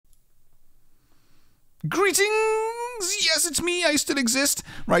Greetings! Yes, it's me. I still exist.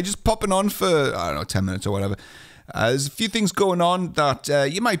 Right, just popping on for, I don't know, 10 minutes or whatever. There's a few things going on that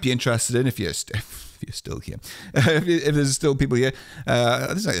you might be interested in if you're still here. if there's still people here.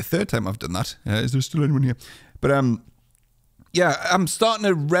 This is like the third time I've done that. Is there still anyone here? But, yeah, I'm starting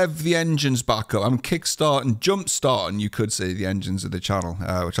to rev the engines back up. I'm kickstarting, jump-starting, you could say, the engines of the channel,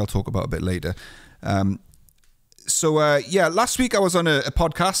 which I'll talk about a bit later. So, yeah, last week I was on a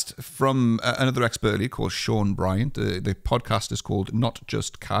podcast from another expert lead called Sean Bryant. The podcast is called Not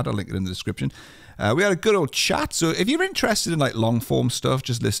Just CAD. I'll link it in the description. We had a good old chat. So if you're interested in like long-form stuff,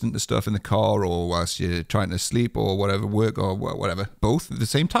 just listening to stuff in the car or whilst you're trying to sleep or whatever, work or whatever, both at the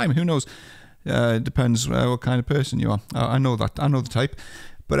same time, who knows? It depends what kind of person you are. I know that. I know the type.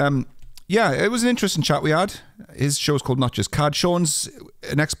 But yeah, it was an interesting chat we had. His show's called Not Just CAD. Sean's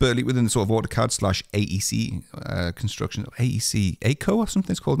an expert lead within the sort of AutoCAD / AEC construction. AEC, ACO or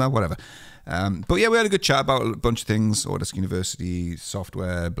something it's called now, whatever. But yeah, we had a good chat about a bunch of things, Autodesk University,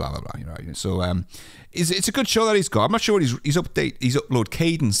 software, blah, blah, blah. You know, so it's a good show that he's got. I'm not sure what his upload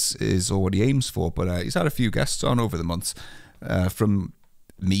cadence is or what he aims for, but he's had a few guests on over the months from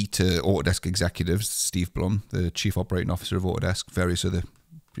me to Autodesk executives, Steve Blum, the Chief Operating Officer of Autodesk, various other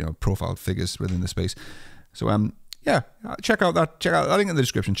profiled figures within the space. So yeah, check out that link in the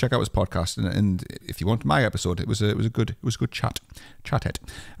description. Check out his podcast, and if you want my episode, it was a good chat it.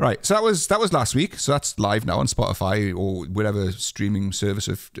 Right, so that was last week. So that's live now on Spotify or whatever streaming service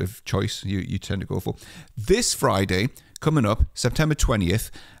of choice you tend to go for. This Friday coming up, September 20th,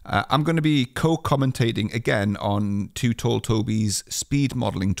 I'm going to be co-commentating again on Too Tall Toby's speed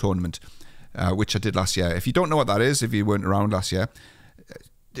modeling tournament, which I did last year. If you don't know what that is, if you weren't around last year,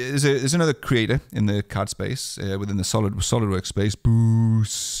 there's another creator in the CAD space, within the SolidWorks space.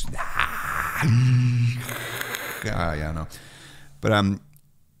 Boost. Yeah, I know. But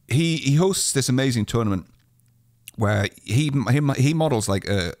he hosts this amazing tournament where he models like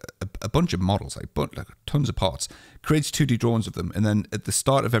a bunch of models, like tons of parts, creates 2D drawings of them, and then at the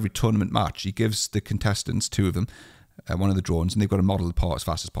start of every tournament match, he gives the contestants two of them, one of the drawings, and they've got to model the part as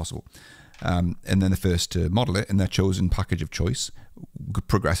fast as possible. And then the first to model it in their chosen package of choice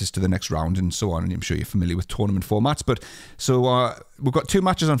progresses to the next round and so on. And I'm sure you're familiar with tournament formats. But so we've got 2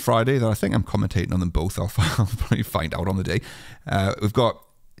 matches on Friday that I think I'm commentating on them both. I'll probably find out on the day. We've got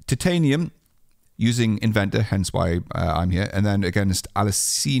Titanium using Inventor, hence why I'm here. And then against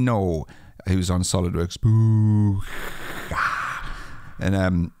Alessino, who's on SolidWorks. Boo.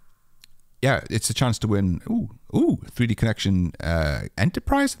 And yeah, it's a chance to win. Ooh, 3D Connection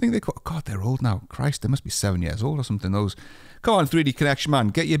Enterprise, I think they call it. God, they're old now. Christ, they must be 7 years old or something. Those. Come on, 3D Connection, man.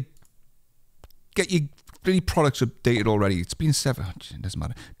 Get your 3D products updated already. It's been 7. It doesn't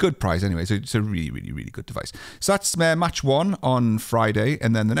matter. Good prize anyway. So it's a really, really, really good device. So that's match 1 on Friday.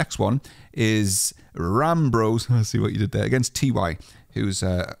 And then the next one is Rambros. Let's see what you did there. Against TY, who's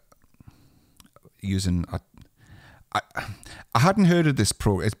using... I hadn't heard of this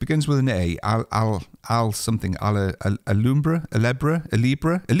pro. It begins with an A. Al something. Alibra.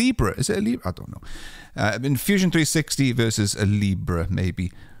 Is it Alibra? I don't know. In Fusion 360 versus Alibra,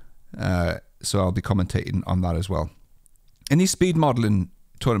 maybe. So I'll be commentating on that as well. In these speed modeling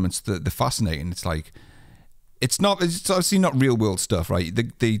tournaments, they're fascinating. It's like, it's obviously not real world stuff, right?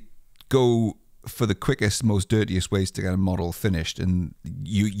 They go for the quickest, most dirtiest ways to get a model finished, and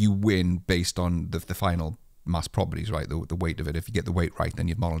you win based on the final mass properties, right? The weight of it. If you get the weight right, then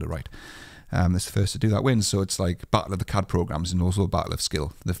you've modeled it right. It's the first to do that wins. So it's like battle of the CAD programs and also a battle of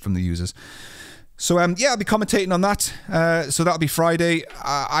skill from the users. So yeah, I'll be commentating on that. So that'll be Friday.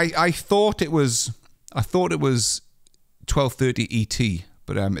 I thought it was 12:30 ET,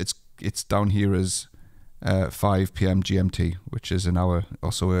 but it's down here as 5 p.m. GMT, which is an hour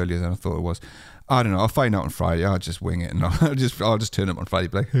or so earlier than I thought it was. I don't know. I'll find out on Friday. I'll just wing it, and I'll just turn up on Friday.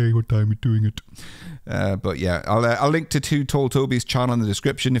 Be like, hey, what time are we doing it? But yeah, I'll link to Too Tall Toby's channel in the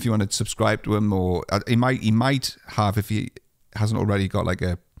description if you want to subscribe to him, or he might have, if he hasn't already, got like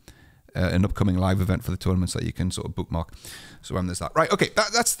an upcoming live event for the tournaments that you can sort of bookmark. So there's that. Right. Okay.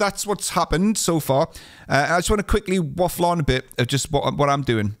 That's what's happened so far. I just want to quickly waffle on a bit of just what I'm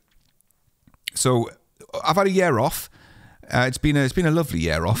doing. So I've had a year off. It's been a lovely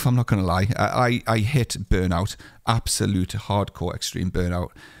year off. I'm not going to lie. I hit burnout, absolute hardcore extreme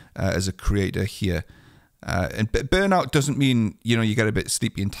burnout as a creator here. And burnout doesn't mean you get a bit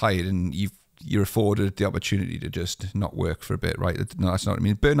sleepy and tired and you're afforded the opportunity to just not work for a bit, right? No, that's not what I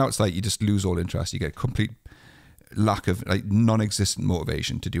mean. Burnout's like you just lose all interest. You get complete lack of, like, non-existent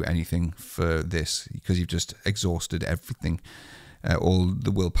motivation to do anything for this because you've just exhausted everything, all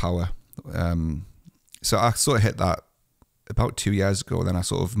the willpower. So I sort of hit that about 2 years ago, and then I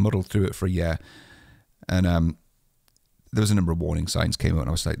sort of muddled through it for a year. And there was a number of warning signs came out, and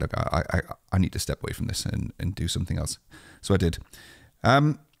I was like, look, I need to step away from this and do something else. So I did.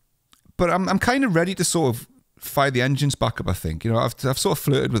 But I'm kind of ready to sort of fire the engines back up, I think. You know, I've sort of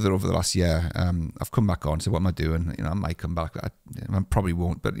flirted with it over the last year. I've come back on, so what am I doing? You know, I might come back. I probably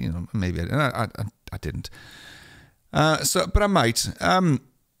won't, but, you know, maybe I didn't. But I might.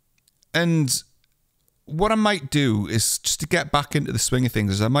 And what I might do is just to get back into the swing of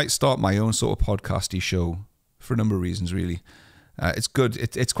things is I might start my own sort of podcasty show for a number of reasons, really. It's good.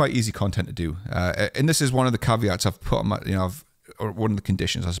 It's quite easy content to do. And this is one of the caveats I've put on my, you know, or one of the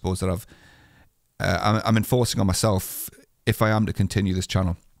conditions, I suppose, that I'm enforcing on myself if I am to continue this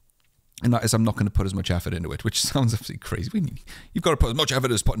channel. And that is, I'm not going to put as much effort into it, which sounds absolutely crazy. You've got to put as much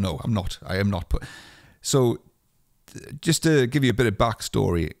effort as put. No, I'm not. I am not. So just to give you a bit of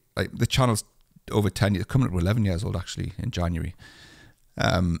backstory, like the channel's over 10 years, coming up to 11 years old actually in January.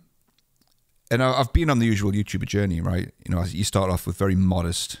 And I've been on the usual YouTuber journey, right? You know, you start off with very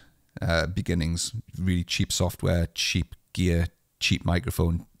modest beginnings, really cheap software, cheap gear, cheap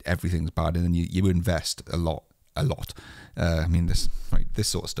microphone, everything's bad, and then you invest a lot. I mean, this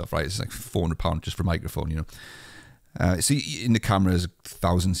sort of stuff, right? It's like £400 just for a microphone, you know. So in the cameras,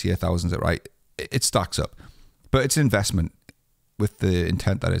 thousands here, thousands there, right? It stacks up, but it's an investment with the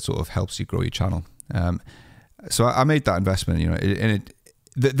intent that it sort of helps you grow your channel. So I made that investment, you know, and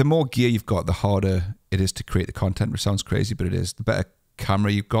the more gear you've got, the harder it is to create the content, which sounds crazy, but it is. The better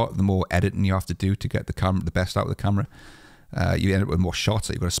camera you've got, the more editing you have to do to get the best out of the camera. You end up with more shots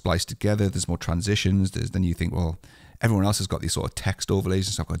that you've got to splice together. There's more transitions. Then you think, well, everyone else has got these sort of text overlays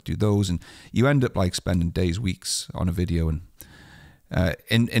and stuff. I've got to do those, and you end up like spending days, weeks on a video. And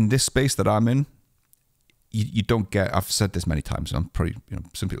in this space that I'm in, you don't get. I've said this many times, and I'm probably, you know,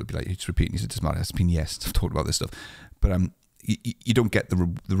 some people would be like, it's repeating. It doesn't matter. It's been years I've talked about this stuff, but you don't get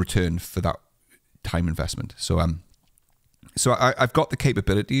the return for that time investment. So I've got the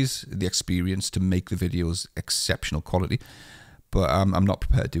capabilities, the experience to make the videos exceptional quality, but I'm not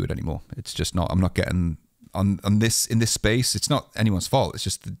prepared to do it anymore. It's just not. I'm not getting on this in this space. It's not anyone's fault. It's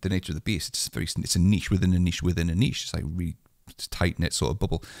just the nature of the beast. It's a niche within a niche within a niche. It's like really tight knit sort of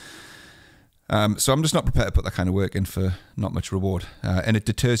bubble. So I'm just not prepared to put that kind of work in for not much reward, and it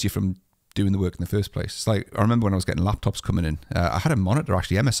deters you from doing the work in the first place. It's like, I remember when I was getting laptops coming in, I had a monitor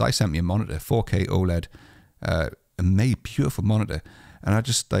actually. MSI sent me a monitor, 4K OLED. A beautiful monitor, and I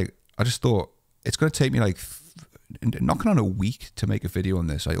just thought it's going to take me like knocking on a week to make a video on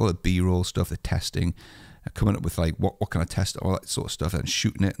this, like all the B-roll stuff, the testing, coming up with like what can I test, all that sort of stuff, and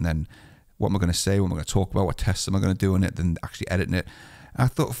shooting it, and then what am I going to say, what am I going to talk about, what tests am I going to do on it, then actually editing it. And I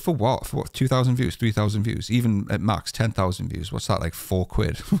thought, for what 2,000 views, 3,000 views, even at max 10,000 views, what's that, like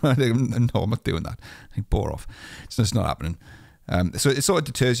 £4? No, I'm not doing that. I bore off. It's just not happening. So it sort of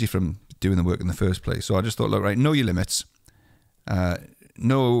deters you from doing the work in the first place. So I just thought, look, right, know your limits,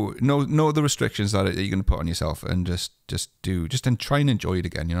 know the restrictions that you're going to put on yourself, and just try and enjoy it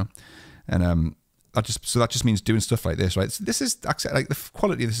again, you know. And that just means doing stuff like this, right? So this is like the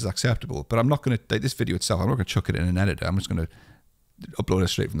quality of this is acceptable, but I'm not going to, like this video itself, I'm not going to chuck it in an editor. I'm just going to upload it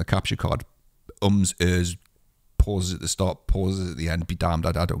straight from the capture card. Ers, pauses at the start, pauses at the end. Be damned,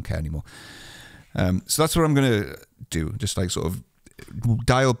 I don't care anymore. So that's what I'm going to do. Just like sort of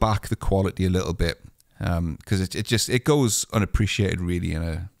dial back the quality a little bit, because it goes unappreciated really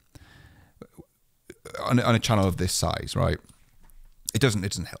on a channel of this size, right? It doesn't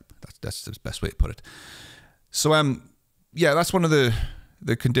help. That's the best way to put it. So yeah, that's one of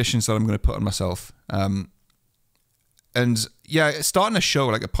the conditions that I'm going to put on myself. And yeah, starting a show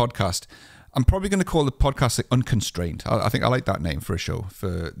like a podcast, I'm probably going to call the podcast like Unconstrained. I think I like that name for a show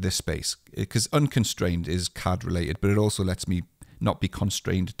for this space, because Unconstrained is CAD related, but it also lets me not be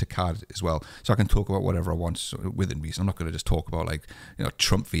constrained to CAD as well. So I can talk about whatever I want within reason. I'm not going to just talk about like, you know,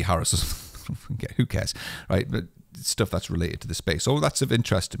 Trump v. Harris or something. Who cares, right? But stuff that's related to the space. So that's of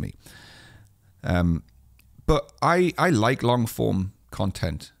interest to me. But I like long form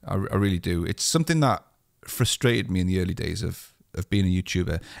content. I really do. It's something that frustrated me in the early days of being a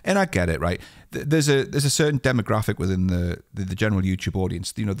YouTuber, and I get it, right? There's a certain demographic within the general YouTube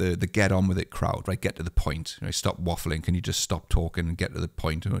audience, you know, the get on with it crowd, right? Get to the point, you know, stop waffling, can you just stop talking and get to the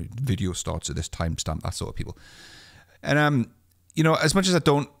point? You know, video starts at this timestamp, that sort of people. And you know, as much as I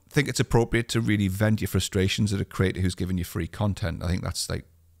don't think it's appropriate to really vent your frustrations at a creator who's giving you free content, I think that's like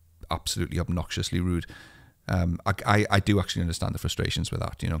absolutely obnoxiously rude. I do actually understand the frustrations with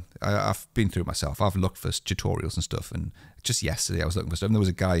that, you know. I've been through it myself. I've looked for tutorials and stuff, and just yesterday I was looking for stuff, and there was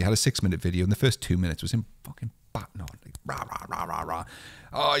a guy, he had a 6-minute video, and the first 2 minutes was him fucking batting on, like, rah, rah, rah, rah, rah.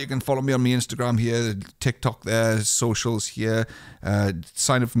 Oh, you can follow me on my Instagram here, TikTok there, socials here,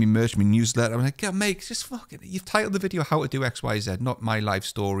 sign up for me merch, my newsletter. I'm like, yeah, mate, just fucking, you've titled the video How to Do X, Y, Z, not my life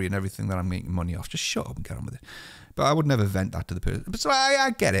story and everything that I'm making money off. Just shut up and get on with it. But I would never vent that to the person. But so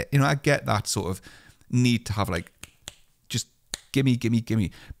I get it. You know, I get that sort of need to have like, just gimme.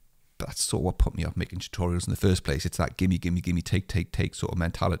 But that's sort of what put me off making tutorials in the first place. It's that gimme, take sort of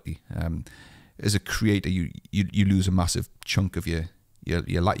mentality. As a creator, you lose a massive chunk of your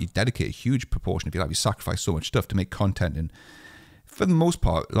life. You dedicate a huge proportion of your life. You sacrifice so much stuff to make content, and for the most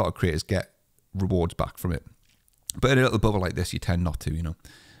part, a lot of creators get rewards back from it. But in a little bubble like this, you tend not to, you know.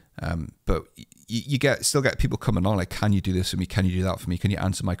 But you still get people coming on like, can you do this for me? Can you do that for me? Can you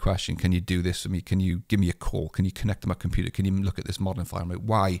answer my question? Can you do this for me? Can you give me a call? Can you connect to my computer? Can you look at this modeling file? I'm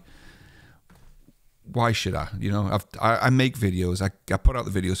like, why should I? You know, I make videos. I put out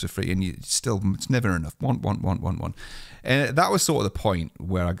the videos for free, and it's never enough. Want. And that was sort of the point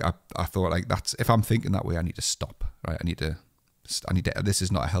where I thought, like, if I'm thinking that way, I need to stop. Right? I need to. This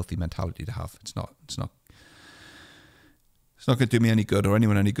is not a healthy mentality to have. It's not going to do me any good or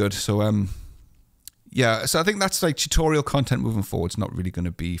anyone any good. So yeah. So I think that's like tutorial content moving forward. It's not really going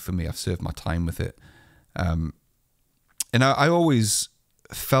to be for me. I've served my time with it. And I always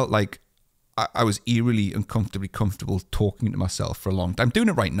felt like I was eerily uncomfortably comfortable talking to myself for a long time. I'm doing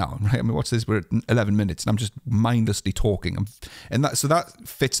it right now, right? I mean, what's this? We're at 11 minutes and I'm just mindlessly talking. So that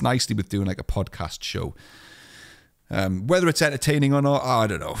fits nicely with doing like a podcast show. Whether it's entertaining or not, I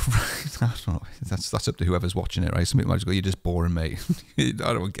don't know. I don't know. That's up to whoever's watching it, right? Some people might just go, "You're just boring, mate." I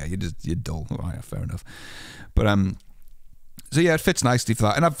don't get. You're dull. All right, fair enough. But so yeah, it fits nicely for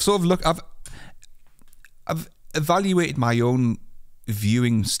that. And I've sort of I've evaluated my own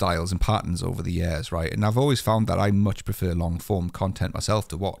viewing styles and patterns over the years, right? And I've always found that I much prefer long form content myself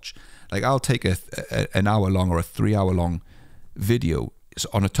to watch. Like, I'll take an hour long or a 3 hour long video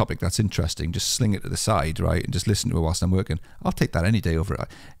on a topic that's interesting, just sling it to the side, right, and just listen to it whilst I'm working. I'll take that any day over it.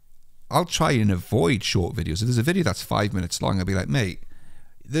 I'll try and avoid short videos. If there's a video that's 5 minutes long, I'll be like, mate,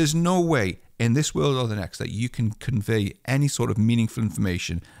 there's no way in this world or the next that you can convey any sort of meaningful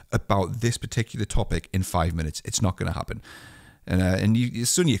information about this particular topic in 5 minutes. It's not going to happen. And as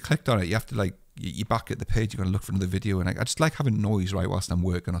soon as you clicked on it, you have to, like, you're back at the page, you've got to look for another video, and I just like having noise, right, whilst I'm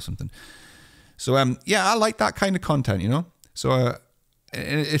working or something. So yeah, I like that kind of content, you know. So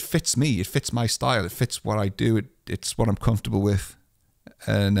it fits me, it fits my style, it fits what I do, it's what I'm comfortable with.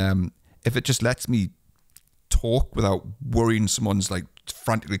 And if it just lets me talk without worrying someone's like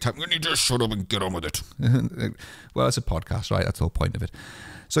frantically typing, "Can you just shut up and get on with it?" Well, it's a podcast, right? That's the whole point of it.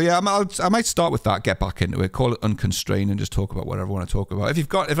 So yeah, I might start with that, get back into it, call it Unconstrained, and just talk about whatever I want to talk about.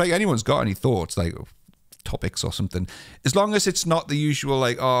 If like anyone's got any thoughts, like topics or something, as long as it's not the usual,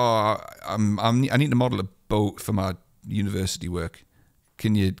 like, oh, I need to model a boat for my university work.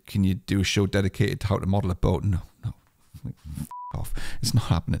 Can you do a show dedicated to how to model a boat? No, like, off. It's not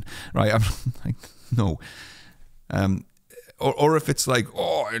happening, right? I'm like, no. Or if it's like,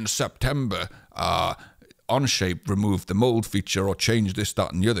 oh, in September, Onshape removed the mold feature or changed this,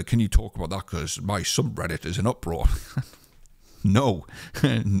 that, and the other. Can you talk about that? Because my subreddit is in uproar. No,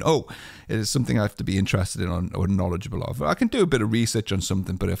 no. It is something I have to be interested in or knowledgeable of. I can do a bit of research on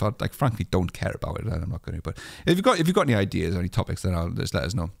something, but if I frankly don't care about it, then I'm not going to. But if you've got any ideas or any topics, then just let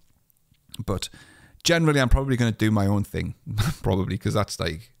us know. But generally, I'm probably going to do my own thing, probably, because that's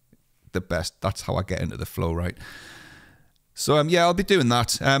like the best. That's how I get into the flow, right? So yeah, I'll be doing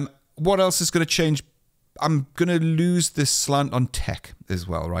that. What else is going to change? I'm going to lose this slant on tech as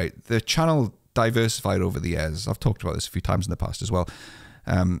well, right? The channel diversified over the years. I've talked about this a few times in the past as well.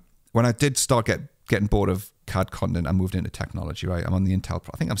 When I did start getting bored of CAD content, I moved into technology, right? I'm on the Intel,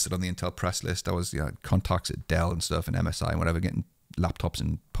 I think I'm still on the Intel press list. I was, contacts at Dell and stuff and MSI and whatever, getting laptops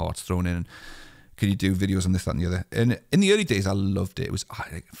and parts thrown in. And can you do videos on this, that, and the other? And in the early days, I loved it. It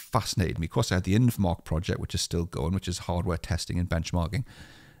fascinated me. Of course, I had the InvMark project, which is still going, which is hardware testing and benchmarking.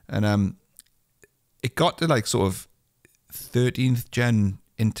 And it got to like sort of 13th gen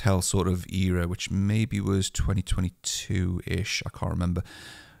Intel sort of era, which maybe was 2022-ish, I can't remember.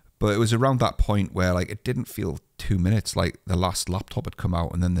 But it was around that point where like it didn't feel 2 minutes, like the last laptop had come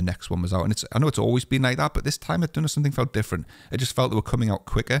out and then the next one was out. And I know it's always been like that, but this time I don't know, something felt different. It just felt they were coming out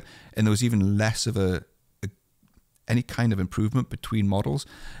quicker and there was even less of any kind of improvement between models.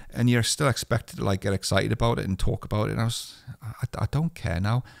 And you're still expected to like get excited about it and talk about it. And I don't care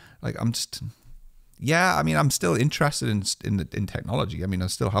now. Like yeah, I mean, I'm still interested in technology. I mean, I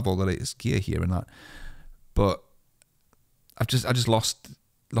still have all the latest gear here and that, but I just lost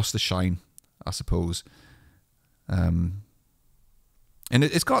the shine, I suppose. And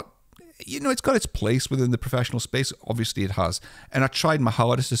it's got you know, it's got its place within the professional space. Obviously it has. And I tried my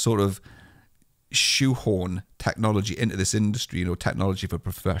hardest to sort of shoehorn technology into this industry, you know, technology for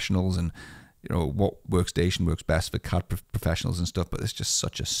professionals and, you know, what workstation works best for CAD professionals and stuff. But it's just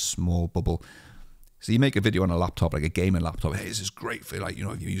such a small bubble. So you make a video on a laptop, like a gaming laptop. Hey, this is great for, like, you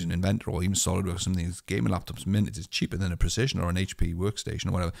know, if you're using Inventor or even SolidWorks or something. This gaming laptop's mint. It's cheaper than a Precision or an HP workstation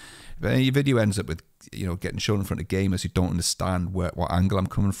or whatever. But your video ends up with, you know, getting shown in front of gamers who don't understand what angle I'm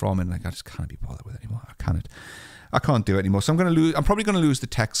coming from, and like I just can't be bothered with it anymore. I can't do it anymore. So I'm probably going to lose the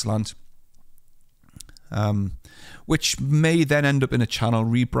tech slant. Which may then end up in a channel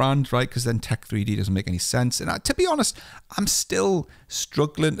rebrand, right? Because then Tech 3D doesn't make any sense. And to be honest, I'm still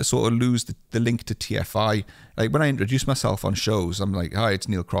struggling to sort of lose the link to TFI. Like when I introduce myself on shows, I'm like, hi, it's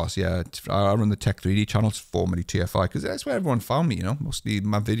Neil Cross. Yeah, I run the Tech 3D channel. It's formerly TFI, because that's where everyone found me, you know. Mostly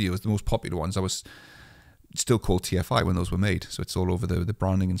my videos, the most popular ones, I was still called TFI when those were made. So it's all over the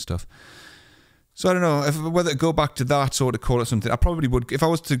branding and stuff. So I don't know whether to go back to that or to call it something. I probably would. If I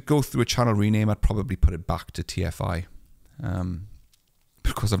was to go through a channel rename, I'd probably put it back to TFI.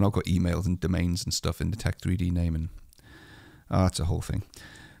 Because I've now got emails and domains and stuff in the Tech 3D name, and that's a whole thing.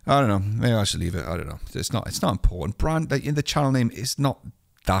 I don't know. Maybe I should leave it. I don't know. It's not important. Brand, like, in the channel name is not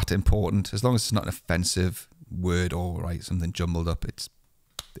that important. As long as it's not an offensive word or something jumbled up, it's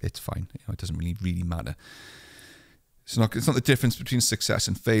fine. You know, it doesn't really matter. It's not the difference between success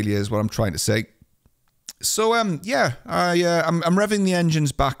and failure, is what I'm trying to say. So yeah, I'm revving the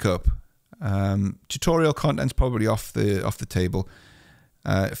engines back up. Tutorial content's probably off the table.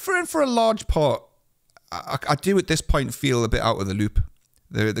 For a large part, I do at this point feel a bit out of the loop.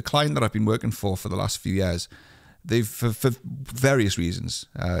 The client that I've been working for the last few years, they've for various reasons,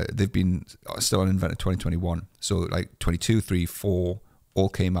 they've been still on Inventor 2021. So like 22, 3, 4 all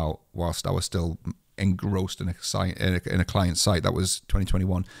came out whilst I was still engrossed in a client site. That was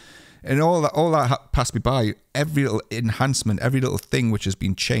 2021. And all that passed me by. Every little enhancement, every little thing which has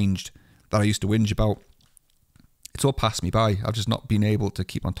been changed that I used to whinge about, it's all passed me by. I've just not been able to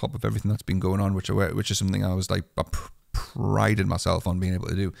keep on top of everything that's been going on, which is something I was like, I prided myself on being able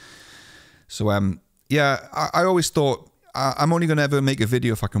to do. So yeah, I always thought I'm only going to ever make a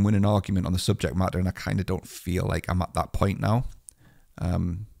video if I can win an argument on the subject matter, and I kind of don't feel like I'm at that point now.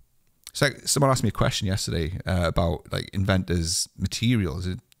 So someone asked me a question yesterday about like Inventor's materials.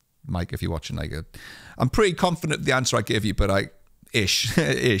 Mike, if you're watching, I'm pretty confident the answer I gave you, but ish,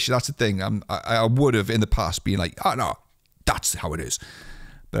 that's the thing. I would have in the past been like, oh no, that's how it is.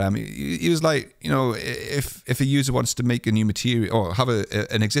 But he was like, you know, if a user wants to make a new material or have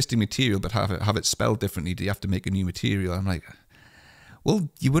an existing material but have it spelled differently, do you have to make a new material? I'm like,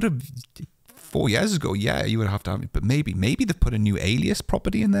 well, you would have 4 years ago, yeah, you would have to have it, but maybe they've put a new alias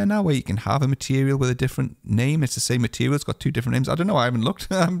property in there now where you can have a material with a different name. It's the same material, it's got 2 different names. I don't know, I haven't looked.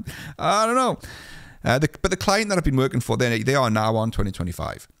 I don't know. But the client that I've been working for, they are now on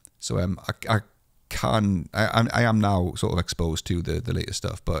 2025. So I am now sort of exposed to the latest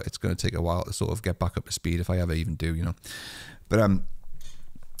stuff, but it's going to take a while to sort of get back up to speed if I ever even do, you know. But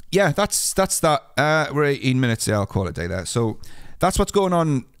yeah, that's that. We're 18 minutes there. I'll call it a day there. So that's what's going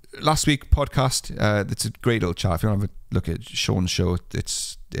on. Last week podcast. It's a great old chat. If you want to have a look at Sean's show,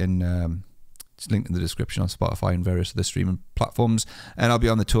 it's linked in the description on Spotify and various other streaming platforms. And I'll be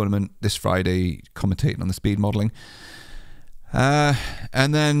on the tournament this Friday commentating on the speed modeling.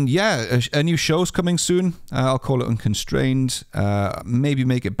 And then, yeah, a new show's coming soon. I'll call it Unconstrained. Maybe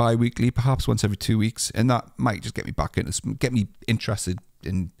make it bi-weekly, perhaps once every 2 weeks. And that might just get me back into, get me interested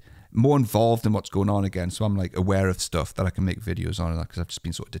in, more involved in what's going on again. So I'm like aware of stuff that I can make videos on, because I've just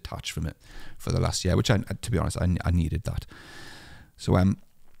been sort of detached from it for the last year, which to be honest, I needed that. So,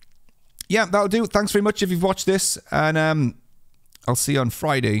 yeah, that'll do. Thanks very much if you've watched this. And I'll see you on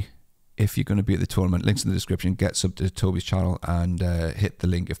Friday. If you're going to be at the tournament, links in the description. Get sub to Toby's channel and hit the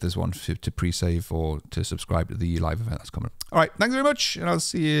link if there's one to pre-save or to subscribe to the live event that's coming. All right, thanks very much, and I'll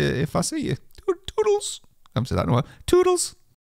see you if I see you. Toodles. I haven't said that in a while. Toodles.